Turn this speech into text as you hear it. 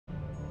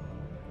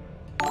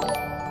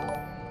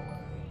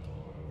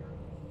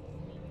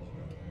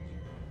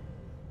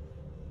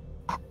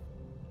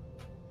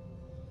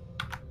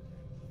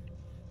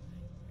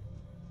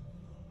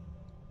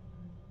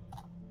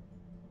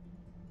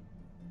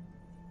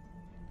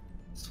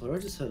So I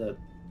just had a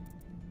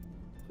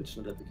Twitch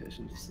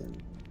notification just then.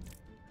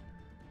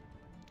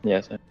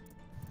 Yes.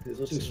 He was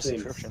watching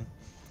streams.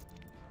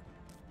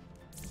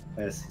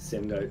 Yes,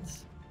 sim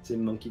goats.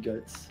 Sim monkey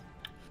goats.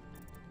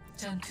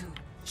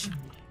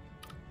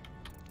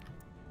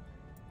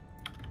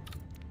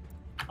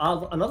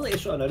 Another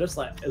issue I noticed,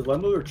 like, is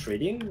when we're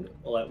retreating,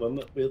 or like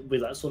when we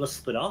like sort of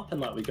split up and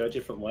like we go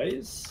different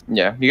ways.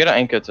 Yeah, you gotta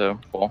anchor to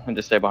fall and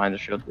just stay behind the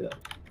shield. Yeah.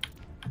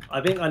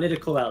 I think I need to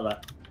call out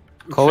that.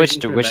 Call which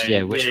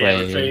way?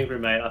 Retreating through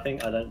main. I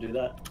think I don't do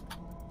that.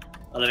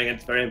 I don't think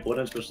it's very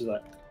important, especially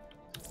like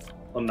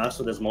on maps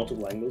where there's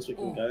multiple angles we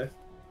can go.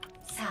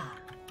 4,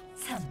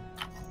 3,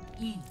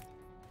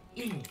 2,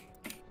 1.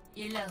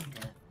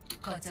 1라운드.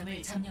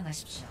 거점을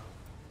점령하십시오.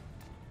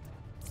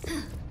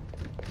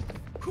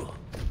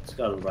 Let's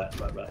go right.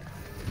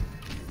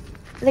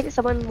 I think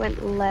someone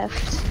went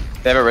left.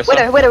 They have a wrist.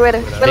 Widow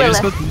left.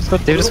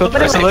 David is good.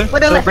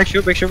 Break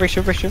shoot. The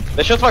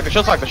shield's fucked.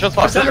 Jumping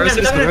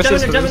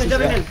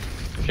in.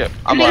 Shit,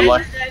 I'm low.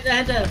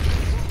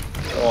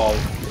 Oh,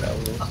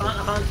 I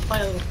can't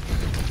play.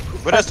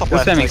 Widow's top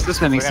left. Still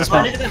spamming.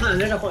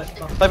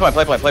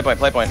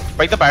 Play point.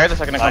 Break the barrier the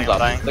second it comes up.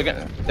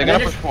 They're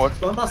gonna push forward.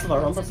 Run past the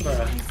bar.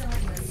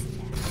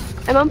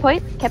 I'm on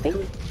point, capping.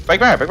 Break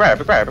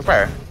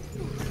barrier.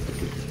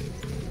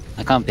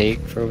 I can't peek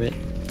for a bit.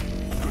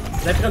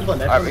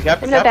 Alright, we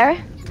cap. I'm no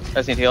barrier. I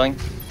just need healing.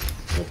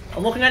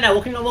 I'm walking out now.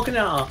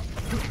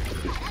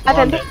 I've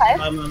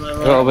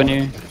MP5. Go open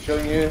you.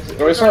 Showing you.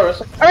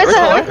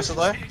 Orisa.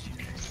 Low.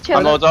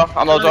 I'm low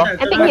door.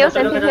 MP heals.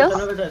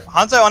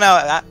 Hanzo on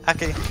our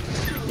Aki.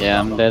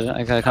 Yeah, I'm dead.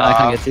 I can't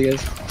get to you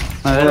guys.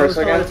 Let's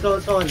go.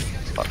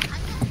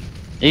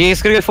 You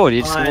just gotta go forward.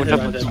 You just jump.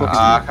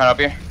 Can't help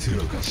you.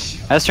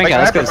 Let's drink it.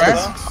 Let's go.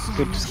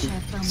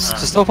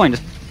 Just stall point.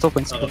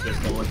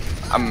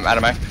 I'm out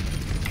of mag.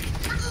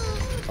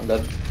 I'm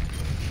dead.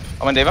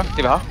 I'm on Diva.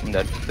 I'm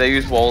dead. They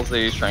use walls,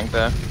 they use strength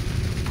there.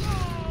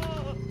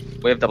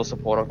 We have double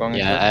support going.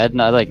 Yeah, I had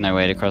like no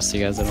way to cross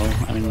you guys at all.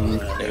 I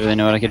didn't really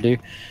know what I could do.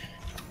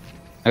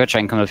 I got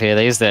Trank coming up here.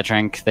 They use their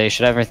Trank. They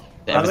should have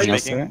everything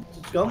else to it.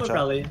 Go on with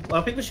rally.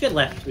 Well, I think we should get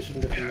left. We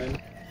shouldn't go from there.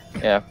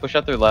 Yeah, push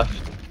out through left.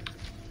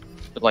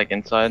 But like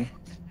inside.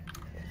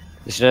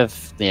 They should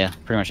have,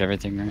 pretty much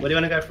everything, right? Where do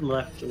you want to go from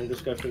left? And then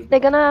just go through.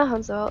 They're gonna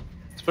Hanzo out.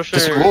 Let's push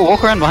just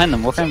walk around behind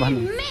them. Yep.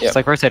 Just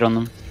like rotate on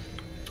them.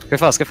 Go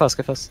fast.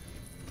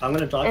 I'm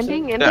gonna dive.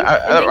 Ending.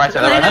 Right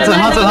side. Hanzo.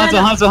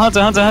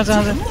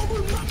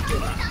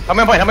 I'm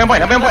in point.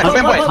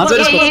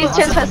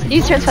 Hanzo,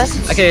 Use turns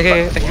fast.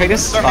 Okay,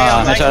 this.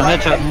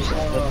 Headshot.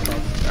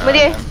 With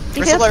you.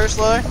 Wrist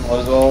low.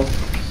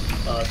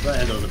 It's right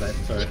end of the bed.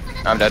 Sorry.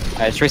 I'm dead.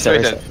 Alright,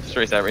 reset.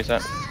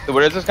 Reset. The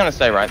Widow's just gonna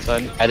stay right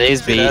side.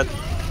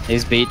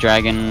 These beat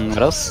Dragon.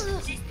 What else?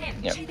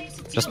 Yep.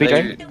 Just beat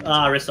Dragon?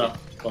 Rissa.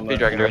 Beat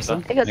Dragon,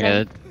 Rissa.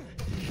 Okay.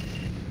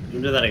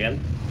 You do that again?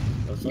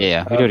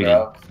 Yeah, we do it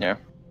again. Yeah.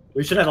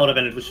 We should have ult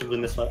advantage. We should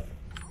win this fight.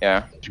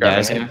 Yeah. Got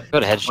a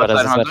headshot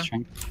as his best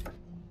strength.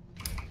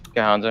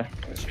 Get Hanzo.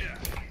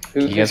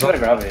 You guys want to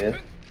grab it?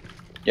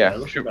 Yeah,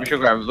 we should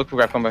grab. Look for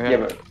grab combo here.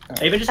 Yeah,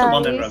 but even just a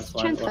one man grab's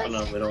fine.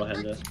 No, we don't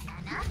hand it.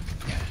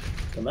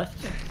 Come left.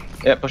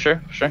 Yeah, push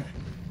her.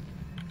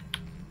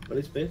 What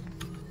is speed?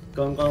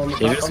 Go on.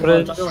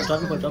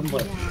 Jumping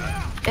point.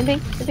 Ending.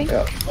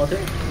 Yeah.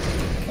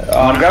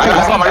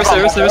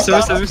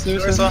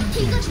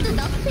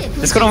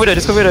 Let's go on Widow.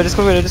 Widow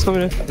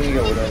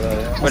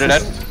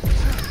dead.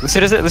 Let's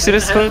do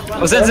this.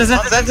 Oh, Zen. Lucio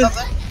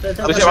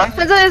one.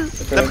 Then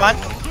fine.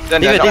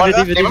 Diva.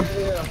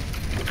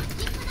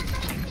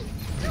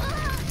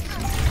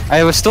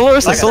 I was still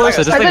Ursa, just leave it.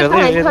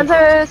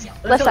 Hanzo's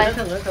left side.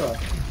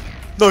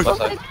 No!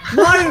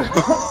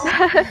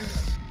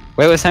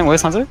 Wait, where's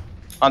Hanzo?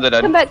 Hanzo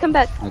dead. Come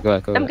back. Oh, go.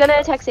 I'm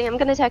gonna taxi.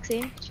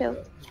 Chill.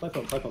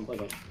 Play on.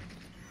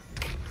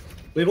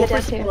 We've all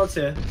pressed the pods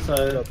here,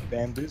 so...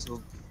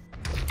 Bamboozled.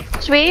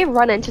 Should we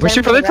run into them? We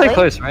should probably play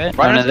close, right? We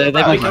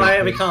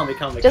can't.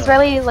 Just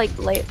rally like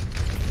late.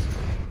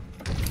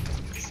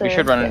 We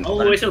should run.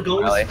 We should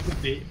go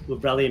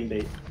with rally and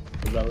beat.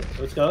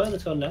 Let's go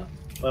now.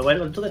 Wait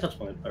until they touch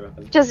point, I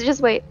reckon.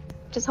 Just wait.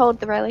 Just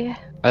hold the rally.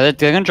 They're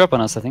gonna drop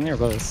on us. I think they're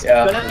above us.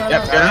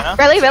 Yeah.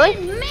 Rally.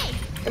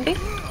 MP.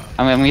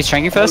 I'm he's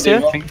tranking first, yeah?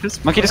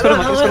 Monkey, just go to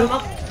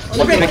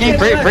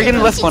break in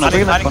the left corner.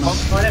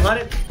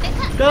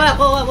 Go out.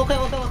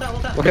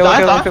 Okay.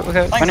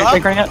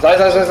 Running out.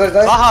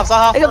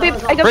 Zaha. I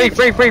got beep.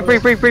 Break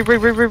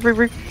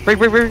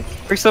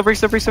still.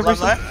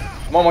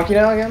 I'm on monkey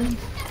now again.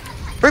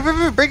 Break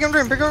him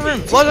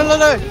room.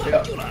 Low.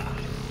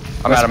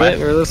 I'm out of mag.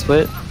 We're a little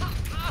split.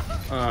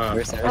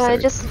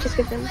 Just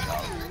give them.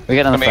 We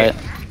get on the fight.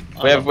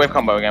 We have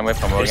combo again.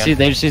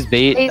 They just use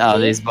beat.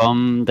 These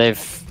bomb.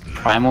 They've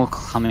primal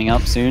coming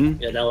up soon.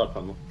 Yeah, they'll have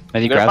primal.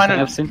 Maybe grab coming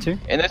up soon too.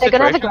 In this They're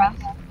gonna have a situation,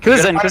 grab. Kill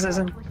the Zen, kill the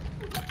Zen.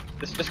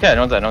 Just get it,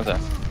 no one's there, no one's there.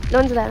 No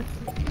one's there.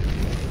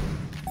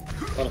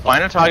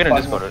 Find a target and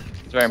discord it.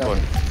 It's very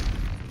important.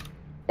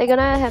 They're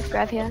gonna have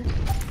grab here.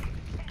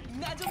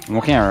 I'm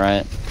walking out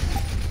right.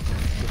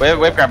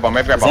 Wave grab bomb,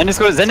 wave grab bomb. Zen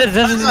discord, Zen.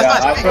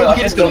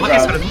 Monkey discord, monkey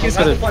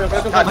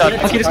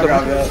discord.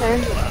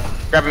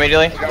 Grab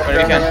immediately, whenever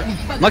you can.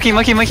 Monkey.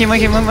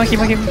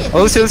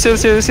 Oh, Lucio. You see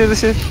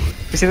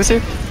Lucio?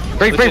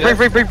 Break one.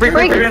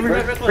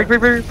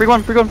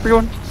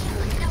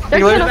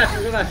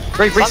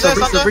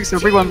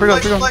 Break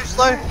one.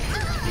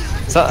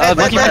 So,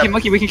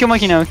 monkey, we can kill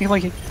monkey now,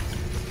 D-belay.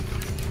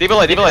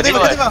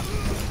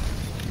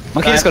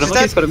 Monkey discord.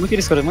 Okay,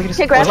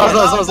 grab. Zen.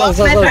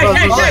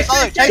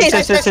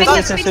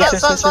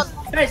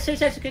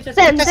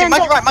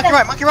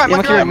 Monkey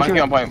right. Monkey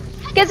on point.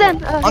 Get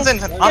Zen. On Zen.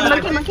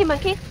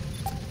 Monkey.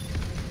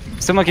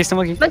 Still monkey.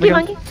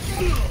 Monkey.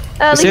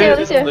 Lucio.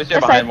 Lucio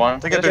behind one.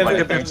 Take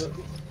good booms.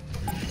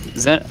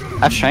 Zen,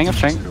 I've strang.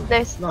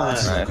 Nice.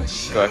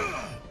 Nice. Go.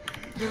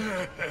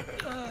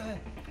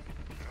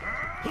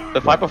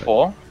 The fight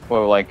before, we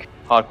were like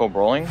hardcore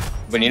brawling.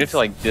 We needed to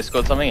like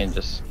discord something and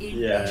just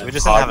Yeah. We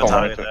just didn't have a Hardcore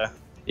target monitor. there.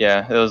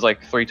 yeah. There was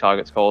like 3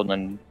 targets called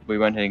and we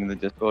weren't hitting the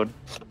discord.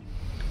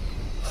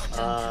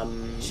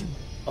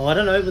 Oh, I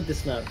don't know with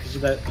this map because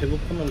people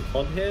come on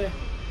pod here.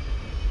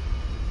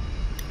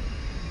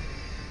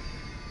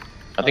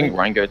 I think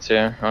Ryan goes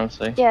here,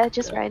 honestly. Yeah,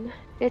 just Ryan.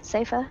 It's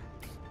safer.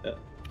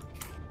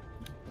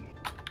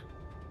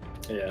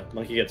 Yeah,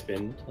 monkey gets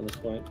pinned on this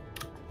point.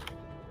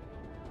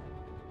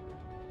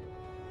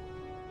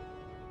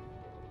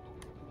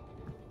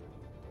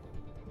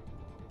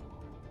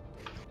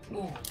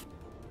 오,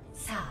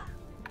 4,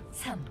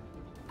 3,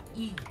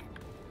 2,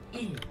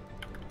 1.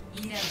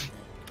 2라운드.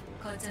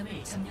 거점을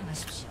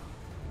점령하십시오.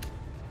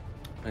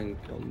 And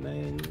kill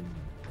main.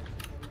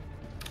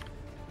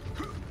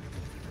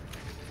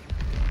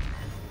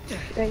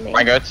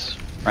 Ryan goes.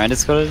 Ryan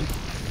discorded.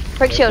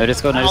 Break shield. No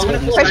discord.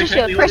 Pressure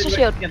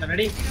shield.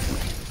 Ready?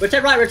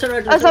 Return right.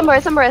 Oh,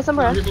 somewhere.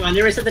 I need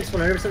to reset this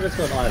one. What's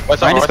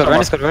Ryan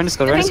up? discord.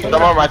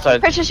 Someone on right side.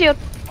 Pressure shield.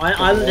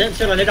 I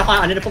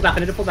need to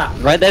pull back.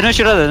 Right, they don't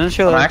shoot other, Max.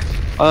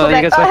 Oh,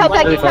 you guys Help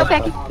back.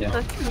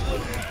 Yeah.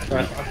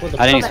 Sorry,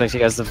 I didn't expect you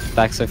guys to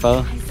back so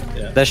far.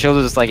 Yeah. Their shield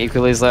was like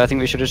equally as low. I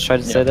think we should have tried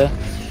to stay there.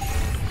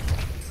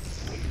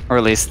 Or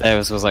at least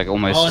theirs was like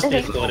almost. I was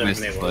Okay. thinking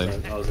Almost it low.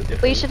 wasn't. I was a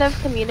different. We should have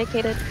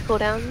communicated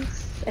cooldowns.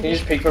 Can you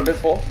just peek for a bit,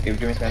 Paul?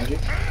 Give me some energy.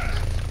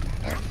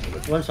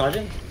 One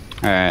sergeant.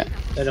 Alright.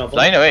 They don't.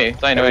 Flying away. Go.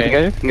 Come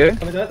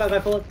on, go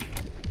forward.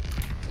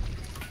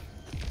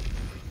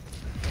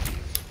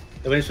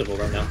 They're winning football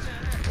right now.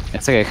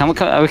 It's okay. Come, we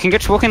can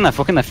get walking left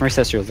and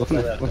reset shield. Walking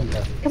left.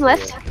 Come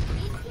left.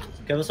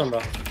 Give us some,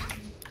 bro.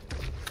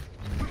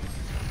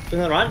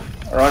 Doing that right?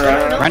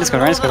 Ryan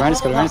discord. Run there.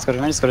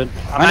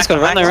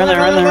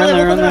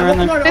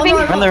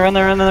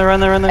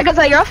 I got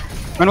that. You're off.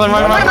 Run.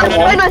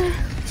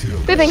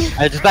 Moving.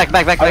 Just back.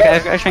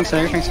 I shrink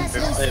some.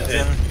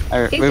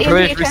 Alright, He's we in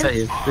probably the reset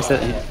you.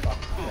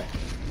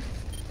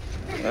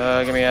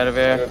 Get me out of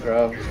here.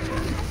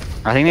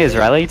 I think there's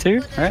rally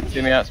too, right?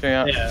 Speed me out.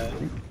 Yeah.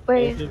 Where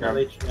are you?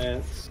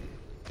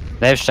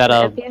 They have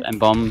shadow and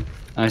bomb.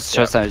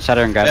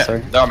 Shadow and gas,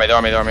 sorry. They're on me.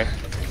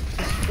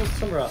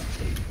 Somewhere up.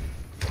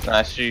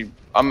 Nice.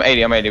 I'm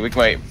 80. We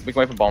can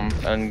wait for bomb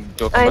and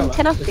do a I'm combo.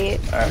 10 off beat.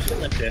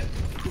 Left here.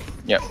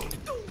 Yep.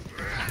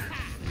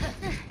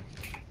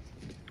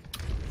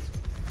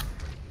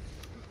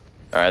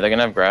 Alright, they're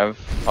gonna have grav.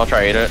 I'll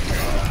try eat it.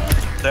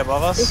 They're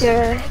above us. Is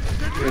your...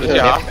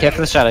 Yeah.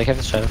 Careful the shadow. I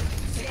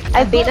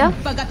have beat now.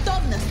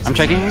 I'm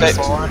checking. Hey.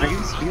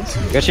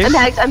 Got you?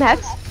 I'm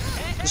hacked.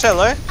 Just say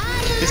hello.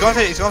 He's going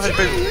for the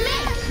boot.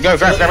 Go,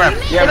 grab. I'm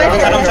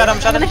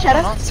gonna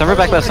shadow. Somewhere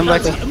back left. I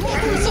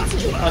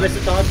missed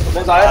the charge.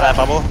 That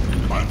bubble.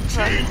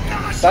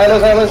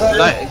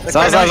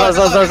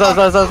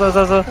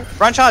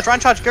 Run charge.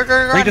 Go.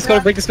 Break the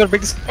squad.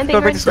 I'm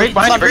being Break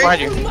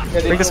Behind you.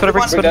 the squad.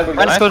 Ryan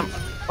discord.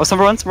 Oh,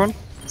 number one.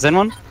 Zen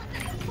one.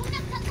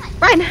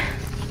 Run.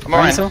 I'm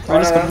alright.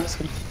 Ryan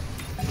discord.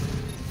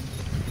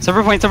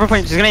 Summer point.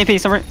 She's gonna AP.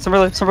 Summer There's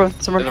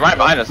a right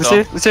behind us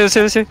still. Lucio.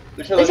 Lucio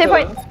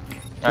point.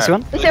 Lucio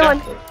one. Lucio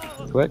one.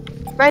 Quick.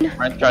 Run.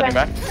 Ryan charging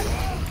back.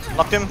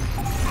 Knocked him.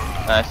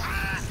 Nice.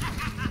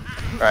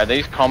 Alright, they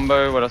use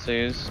combo. What else they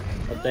use?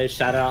 They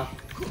shatter.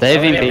 They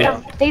have VP.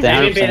 They've They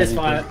Maybe have this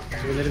fight. So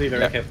we need to be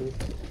very careful.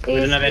 We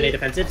didn't have any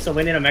defensive, so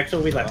we need to make sure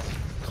we like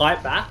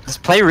kite back.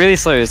 Just play really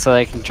slow so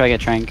they can try to get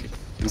trank.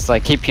 Just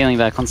like keep peeling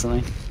back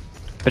constantly.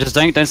 But just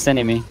don't stand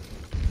near me.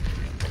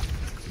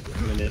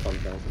 We need to find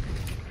them.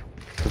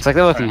 Looks like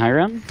they're working high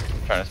ground.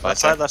 Trying to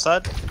spy. Left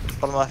side.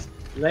 Bottom left.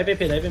 They've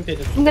been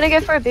pitted. I'm gonna go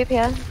for a boop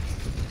here.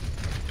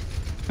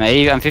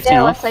 Maybe I'm 15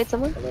 Yeah, off. left side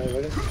someone.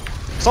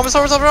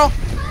 Someone.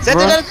 Zed.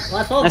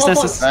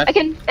 Nice. I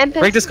can MP.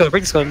 Break the squad.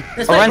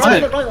 Oh, Ryan's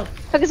mid.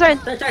 Focus Ryan.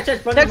 They're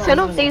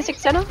external. They use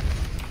external.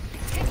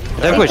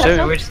 Don't push.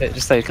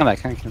 Just stay. Come back.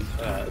 Come back.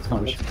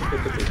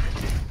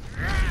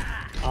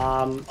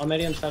 I'm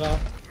medium shadow.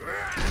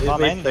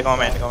 They're going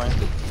main.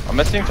 I'm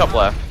missing top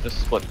left.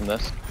 Just split from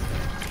this.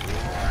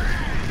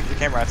 You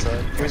came right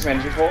side. Where's my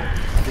energy ball?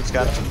 Keep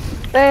scouting.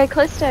 They're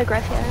close to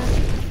Gracia.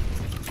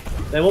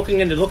 They're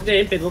walking in. Look at the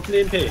MP. Look at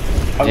the MP.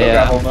 I've Yeah.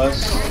 got grab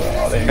almost.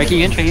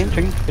 Tracking in,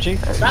 pushing.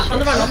 Stop on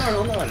the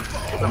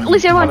run.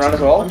 Lucio One one. run as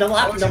well. On double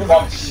up.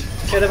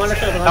 Share the one.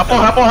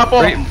 Hop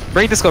on.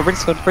 Break the squad, break.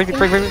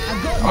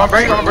 I'm on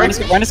break.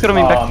 Ryan is good on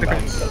me, back.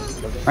 Nice.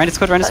 Ryan is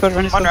good. One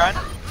right.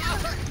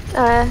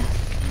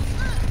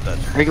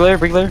 Regular.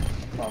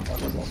 Oh,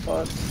 that's not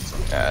spot.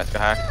 Yeah, let's go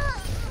hack.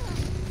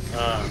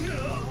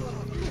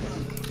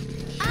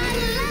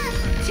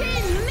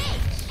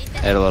 I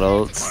had a lot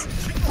of ults.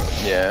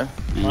 Yeah.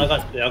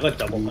 I got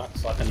double that,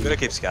 so I can. I'm gonna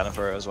keep scouting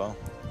for her as well.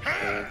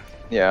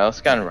 Yeah, I was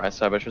scanning right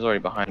side, but she was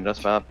already behind us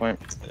by that point.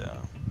 Yeah.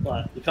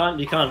 Like, you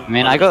can't. I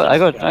mean, I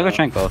got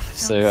Trank off,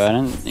 so I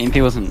don't.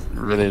 MP wasn't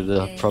really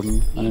the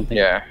problem. I don't think.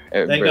 Yeah.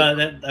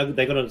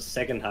 They got a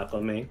second hack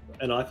on me,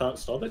 and I can't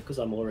stop it because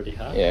I'm already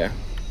hacked. Yeah.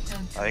 I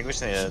think we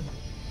just need to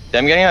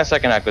Them getting that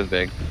second hack was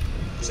big.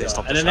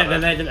 stop And the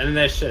then shadow.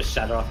 they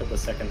shatter off at the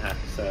second hack.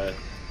 So,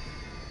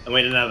 and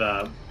we didn't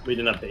have beat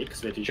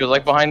because we had to. She was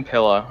like behind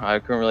pillar. I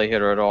couldn't really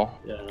hit her at all.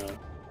 Yeah. No.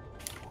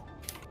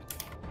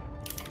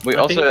 We I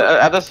also think-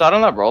 at the start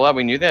on that rollout,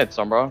 we knew they had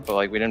Sombra, but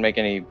like we didn't make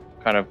any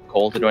kind of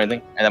call to do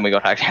anything, and then we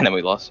got hacked, and then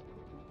we lost.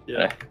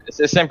 Yeah. It's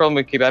the same problem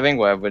we keep having,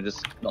 where we're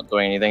just not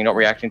doing anything, not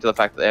reacting to the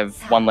fact that they have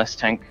one less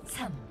tank,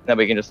 that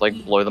we can just like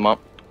blow them up.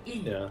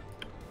 Yeah.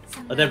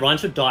 But then Ryan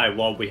should die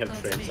while we have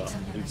trains up,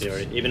 in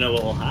theory. Even though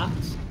we're all hacked,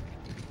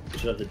 we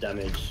should have the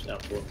damage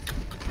output.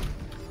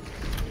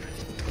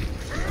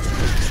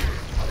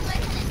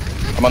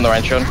 I'm on the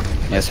right shield.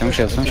 Yeah, swing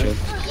shield. They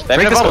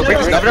have a bubble. Break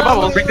the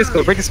bubble. Break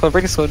this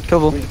squad, kill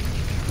ball.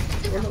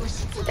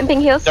 I'm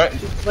being heals. Don't.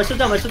 Let's sit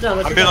down.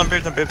 I'm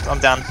built. I'm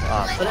down.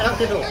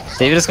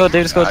 David is good.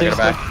 I got her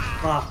back.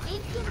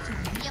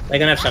 They're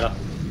gonna have shadow.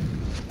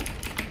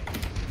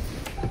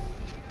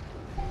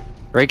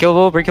 Break kill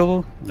ball.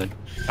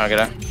 Can't get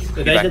her.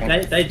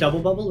 They double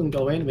bubble and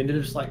go in. We need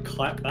to just like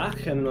kite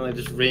back and then they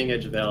just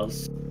re-engage of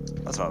ours.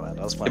 That's my bad.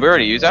 That was my Did we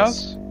already use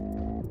ours?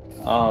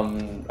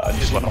 I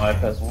just want my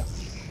personal.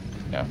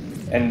 Yeah.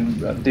 And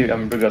Blue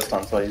got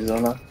stun, so I use it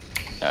on that.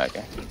 Yeah,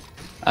 okay. Do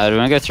we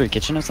wanna go through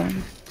kitchen or something?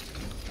 Or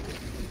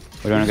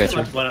do you wanna go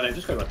through?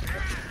 Just go right.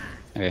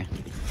 Okay.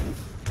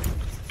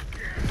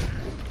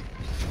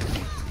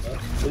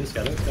 Please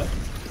go.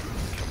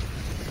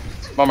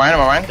 I'm on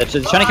Ryan. They're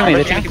trying to kill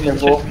me.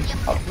 Careful.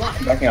 I'm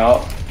backing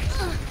out.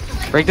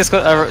 Break this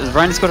squad.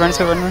 Ryan is good. Run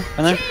there.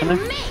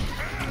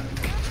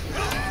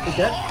 He's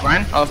dead.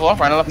 Ryan on the floor.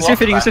 Let's go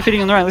feeding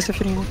on the right. Let's go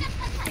feeding.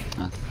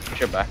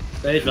 Push it back.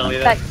 There's value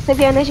there. Back. Save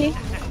your energy.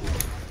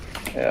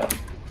 Yeah.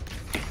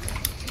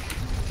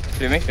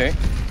 Do me.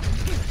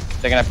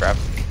 Taking a grab.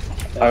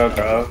 I got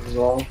grab as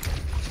well.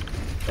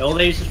 Yeah, all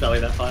they use is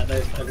value that fight.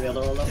 They every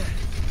other all up.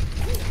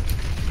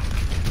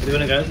 Do you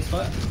wanna go this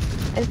fight?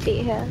 I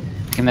beat her.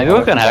 Okay, maybe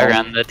we'll go on high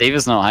ground. The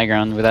Diva's not high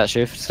ground with that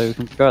shift, so we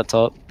can go up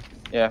top.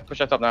 Yeah, push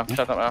that top now. 3,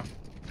 2,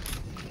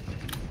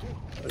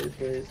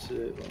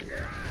 1, go.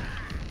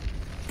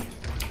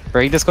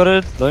 Break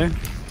discorded, low.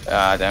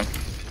 Ah, damn.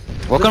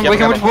 Walk on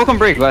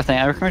break, I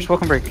think. I recommend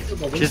walk on break.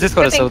 She's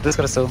discorded still. Go.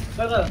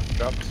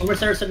 Somewhere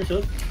Sarah's second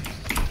shield.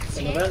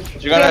 On the bench.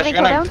 She's gonna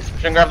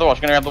grab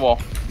the wall.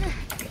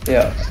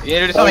 Yeah. You need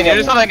to do something.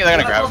 They're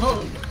gonna grab.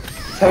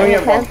 Tell me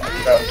about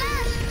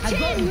I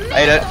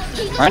ate it.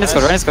 Ryan is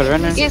good.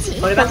 Yes.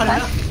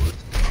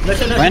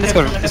 Ryan is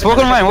good. Just walk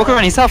on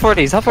Ryan. He's half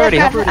already. I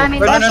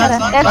mean, that's shadow.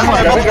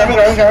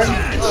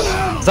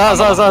 Za.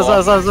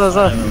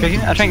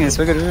 I'm trying this.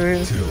 We're good.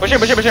 Push in.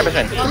 Brig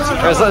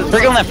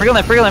on left.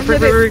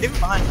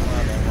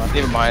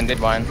 Did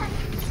mine.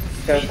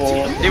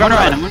 careful. Run.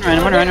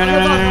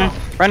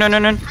 Run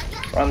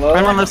Run low.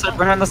 on left side.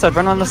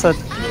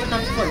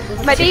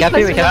 My D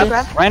We was can.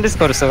 bruh. Ryan is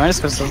good.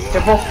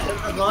 Careful.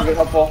 Good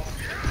helpful.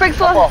 Brig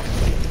 4.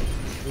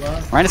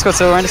 Ryan is good.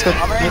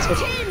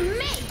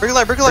 Bring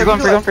light. Brig on.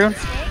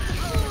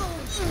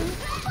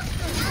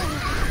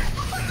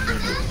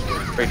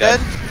 Break dead.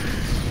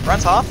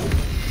 Runs off.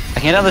 I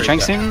can get out of the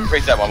trunk soon.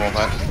 Break that one more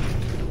time.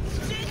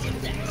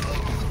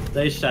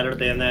 They shattered at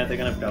the end there. They're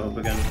gonna grab up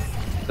again.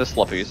 Just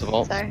sloppy use of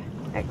ult. Sorry.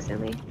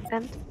 Accidentally.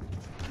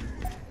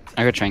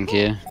 I got trank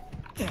here.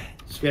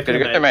 Just go Gotta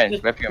go to main. We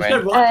have to go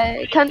main.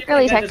 Can't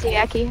really text you,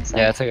 Aki. So.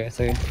 Yeah, it's okay.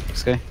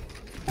 Let's go.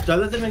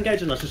 Don't let them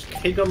engage on us. Just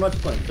keep going right to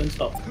point. Don't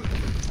stop.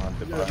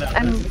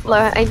 I'm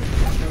low. I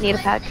need a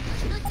pack.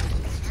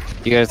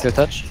 You guys go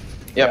touch?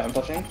 Yeah, I'm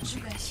touching.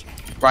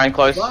 Ryan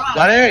close.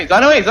 Zanui.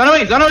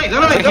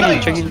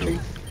 Tricking.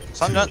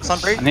 Sun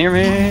break. I'm here,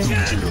 man.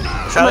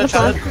 Shadow.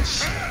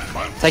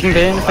 Taking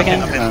pin if I can.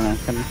 No.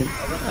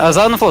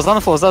 Zaz on the floor.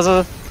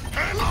 Zaz.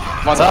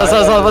 Left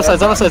side.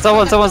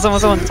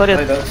 Someone. Sorry.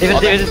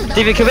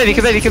 David, kill baby.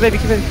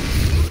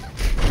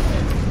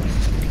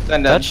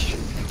 Then Touch.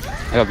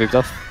 I got booped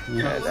off.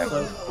 Yeah,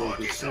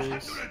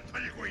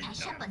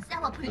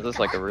 this is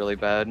like a really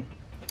bad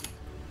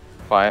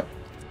fight.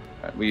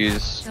 We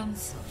use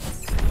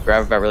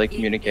grab about really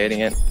communicating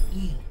it.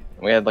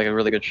 We had like a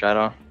really good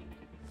shadow.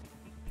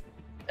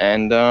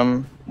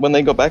 And when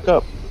they got back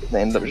up,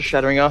 they ended up just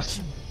shattering us.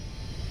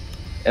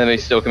 And then they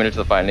still committed to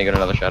the fight and they got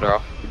another shatter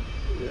off.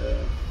 Yeah.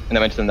 And then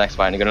went to the next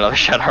fight and they got another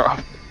shatter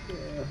off.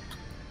 Yeah.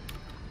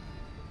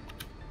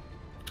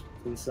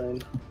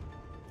 Insane.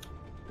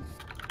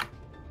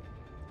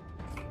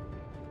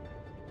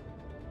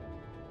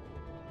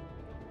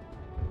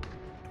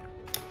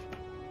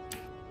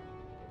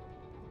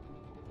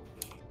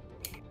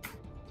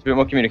 It's a bit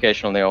more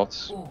communication on the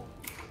ults.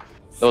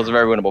 That was a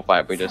very winnable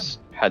fight, we just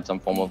had some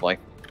form of like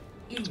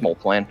small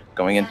plan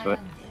going into it.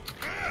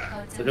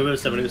 So there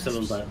was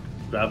 70% like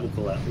grab will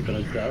call out. We're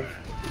gonna grab.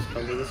 Just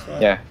come to this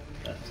side. Yeah.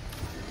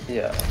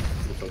 Yeah.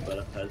 So feel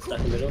better. Stack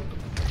in the middle.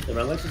 The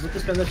run let's just look to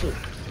spend that shield.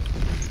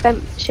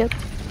 Spam shield.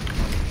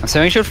 I'm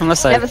saving shield from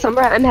this I have side. a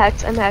Sombra. I'm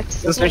hacked. I'm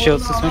hacked. Let's spam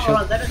shield. Let's spam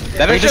shield.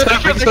 Break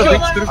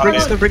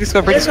Break the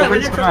scope. Break the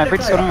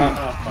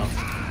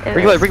scope.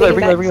 Regular.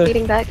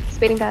 Speeding back.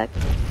 Speeding back.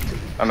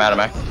 I'm out of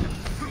mech.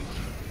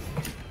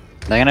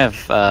 They're gonna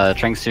have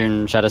Trank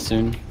soon, Shadow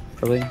soon,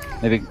 probably.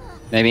 Maybe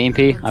EMP.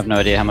 I have no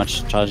idea how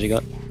much charge you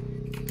got.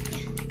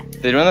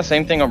 They're doing the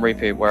same thing on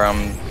repeat where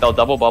they'll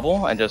double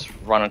bubble and just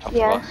run on top of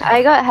Yeah, us.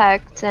 I got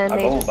hacked and I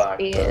they bubble just back,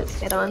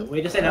 get on.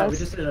 We just say that. We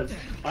just say that.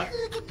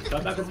 Go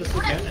back as best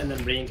we can and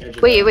then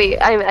re-engage. Wait.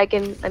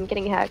 I'm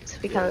getting hacked.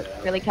 We can't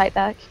really kite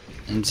back.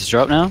 And just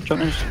drop now. Drop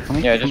now. For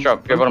me. Yeah, just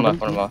drop. Go bottom left,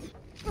 bottom left.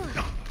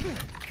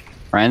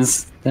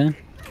 Ryan's there.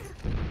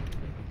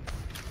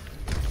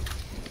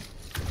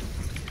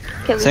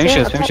 Okay, Saving Lucia,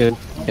 shield. up Saving top. shield.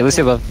 Yeah,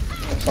 Lucy above.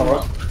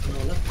 Sombra.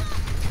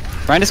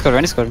 Ryan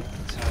discord.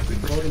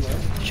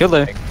 Shield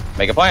low.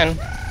 Make a plan.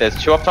 There's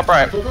two up top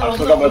right. I've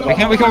still got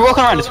my We can walk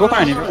around. Just walk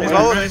around. These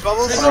bubbles, these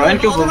bubbles. Ryan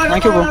kill ball.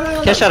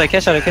 Cash out. Ryan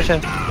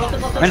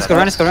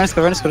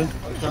discord.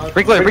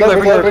 Brig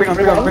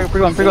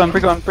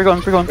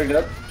on. Brig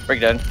dead.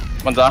 Break dead.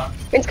 One's off.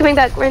 Rin's coming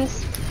back.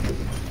 Rin's.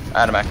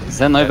 Out of mech.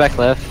 Zen low back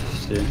left.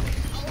 Dude.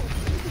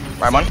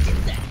 Right one.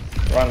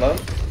 Run low.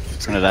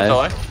 It's gonna die.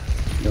 Solo.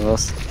 You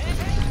lost.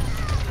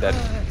 Dead.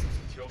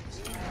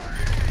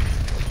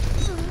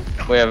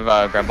 We have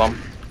grab bomb.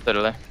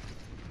 Literally.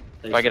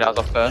 If I get ours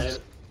off first.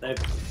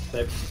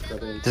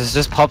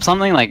 Just pop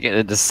something like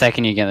the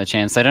second you get the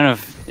chance. I don't know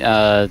if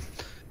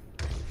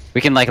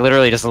we can like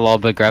literally just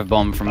lob a grab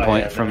bomb from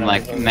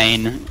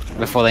main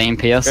before they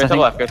EMP us. Go I top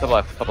think. left,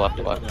 go top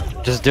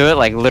left. Just do it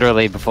like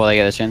literally before they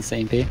get the chance to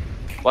EMP.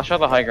 Flush out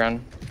the high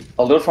ground.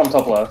 I'll do it from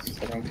top left,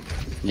 I think.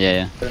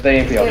 Yeah. If they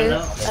AP Here's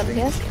up. over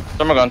here.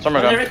 Summer gun. Heal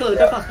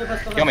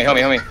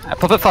me.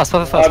 Pop it fast.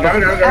 Grab it.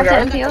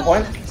 After MPO.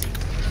 Point.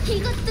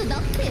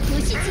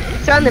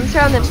 Surround them.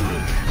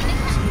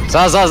 Za.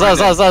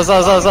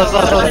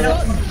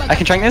 I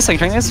can trank this.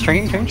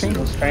 Trank. Go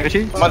to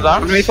you. One's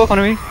off. On me, fuck on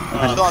me.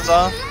 Still on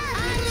Zah.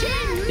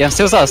 Yeah, I'm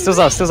still Za.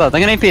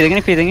 They're gonna EP. No,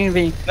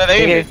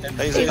 they Okay. did.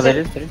 Oh, they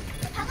did.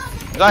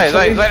 Zai,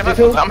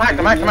 I'm hacked.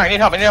 I need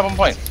help on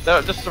point.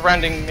 They're just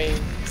surrounding me.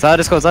 Za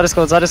discord. Zen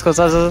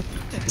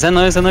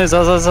low. Za low.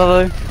 Za's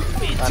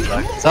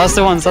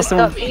the one.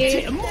 Stop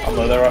me. I'm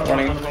low, they're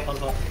running.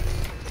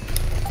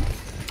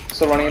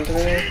 Still running into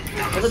me.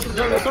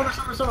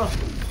 Someone.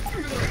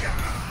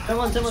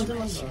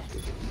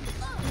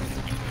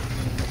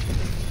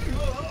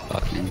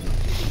 Fuck man.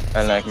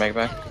 And like make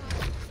back.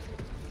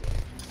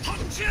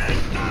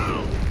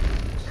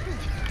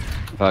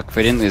 Fuck. If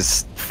we didn't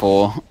lose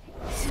 4.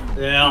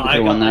 Yeah, I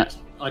won that.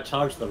 I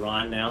charged the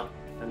Ryan now,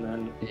 and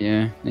then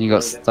Yeah. And you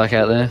got stuck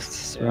out there.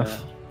 It's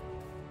rough.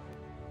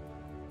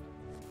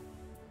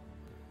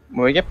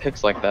 When we get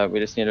picks like that, we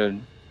just need to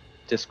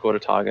discord a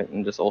target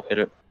and just all hit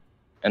it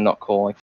and not call like